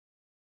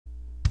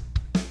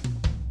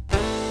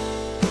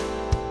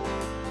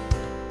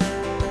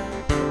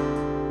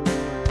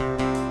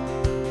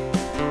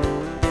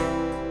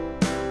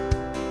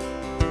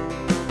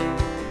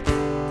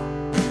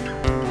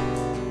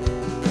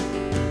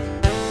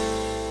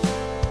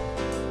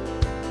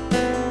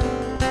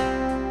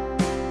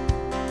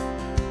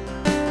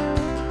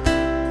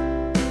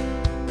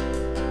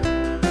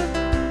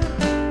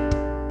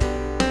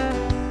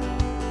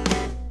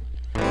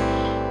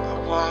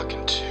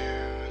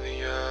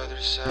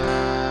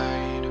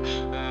side of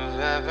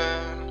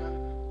heaven,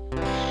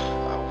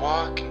 I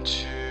walk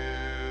into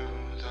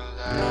the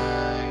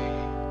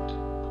light.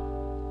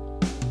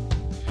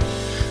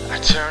 I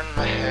turn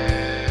my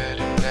head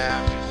and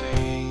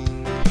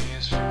everything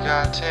is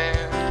forgotten,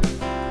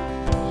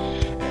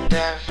 and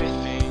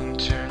everything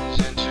turns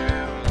into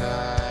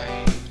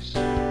lies.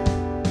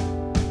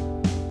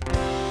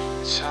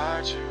 It's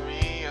hard to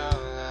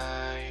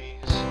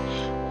realize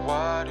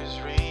what is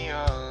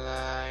real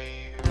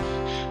life,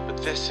 but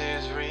this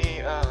is real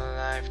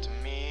life to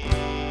me.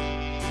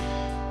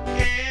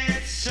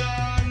 It's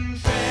some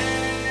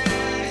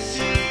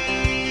fantasy,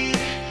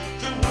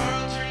 the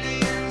world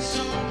turning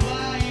so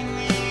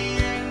blindly,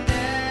 and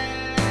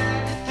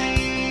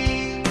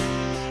everything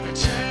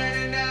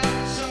turning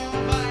out so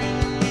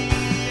violently,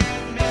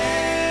 and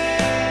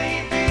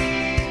maybe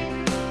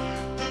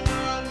the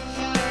world will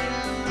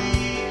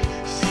finally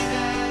see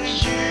that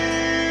you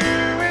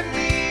and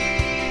me,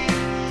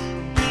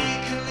 we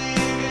can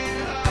live in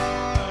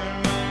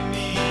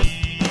harmony.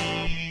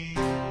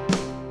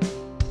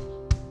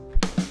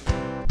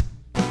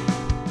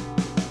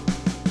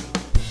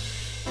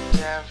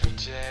 Every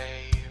day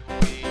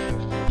we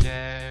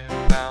forget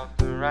about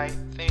the right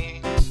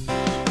things,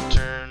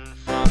 turn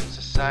from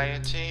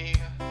society,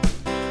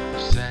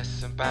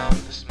 obsess about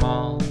the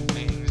small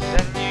things,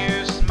 and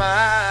you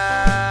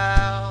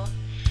smile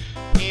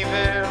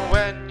even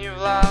when you've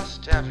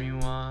lost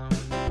everyone,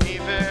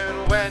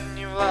 even when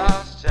you've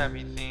lost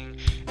everything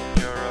and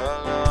you're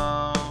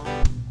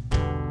alone.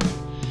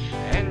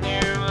 And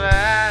you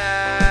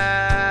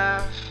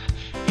laugh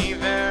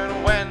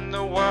even when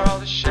the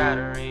world is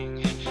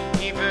shattering,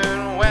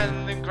 even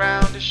when the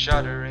ground is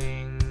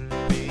shuttering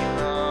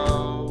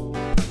below.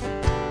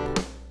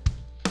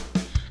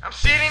 I'm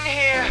sitting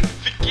here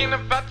thinking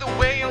about the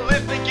way you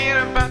live, thinking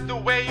about the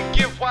way you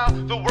give while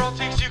the world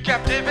takes you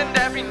captive. And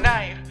every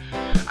night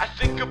I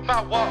think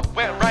about what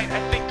went right, I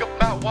think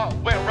about what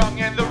went wrong,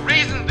 and the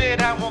reason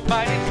that I won't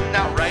fight it's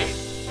not right.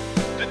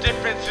 The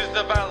differences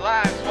of our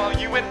lives, while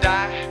you and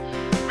I,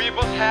 we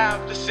both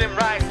have the same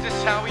rights.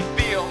 It's how we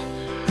feel,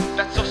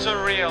 that's so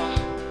surreal.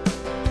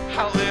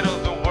 How little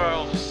the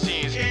world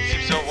sees, it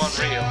seems so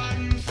unreal.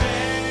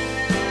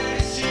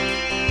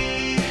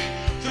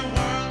 The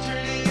world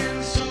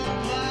turning so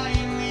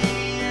blindly,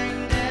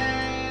 and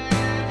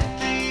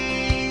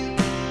everything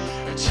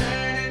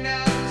turning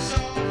out so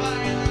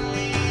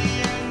violently,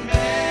 and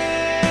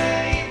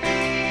maybe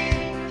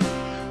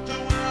the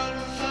world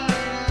will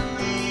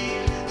finally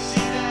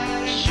see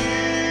that you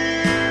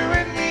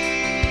and me,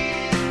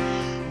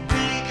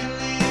 we can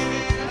live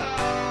in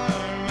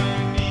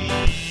harmony.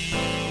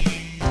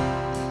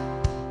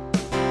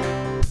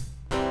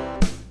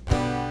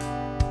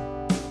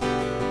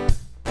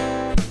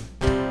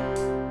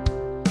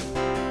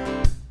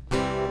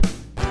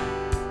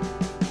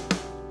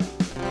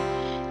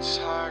 It's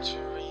hard to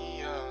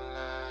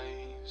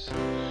realize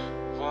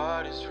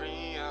what is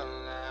real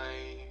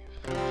life,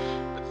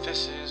 but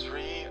this is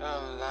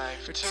real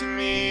life to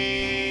me.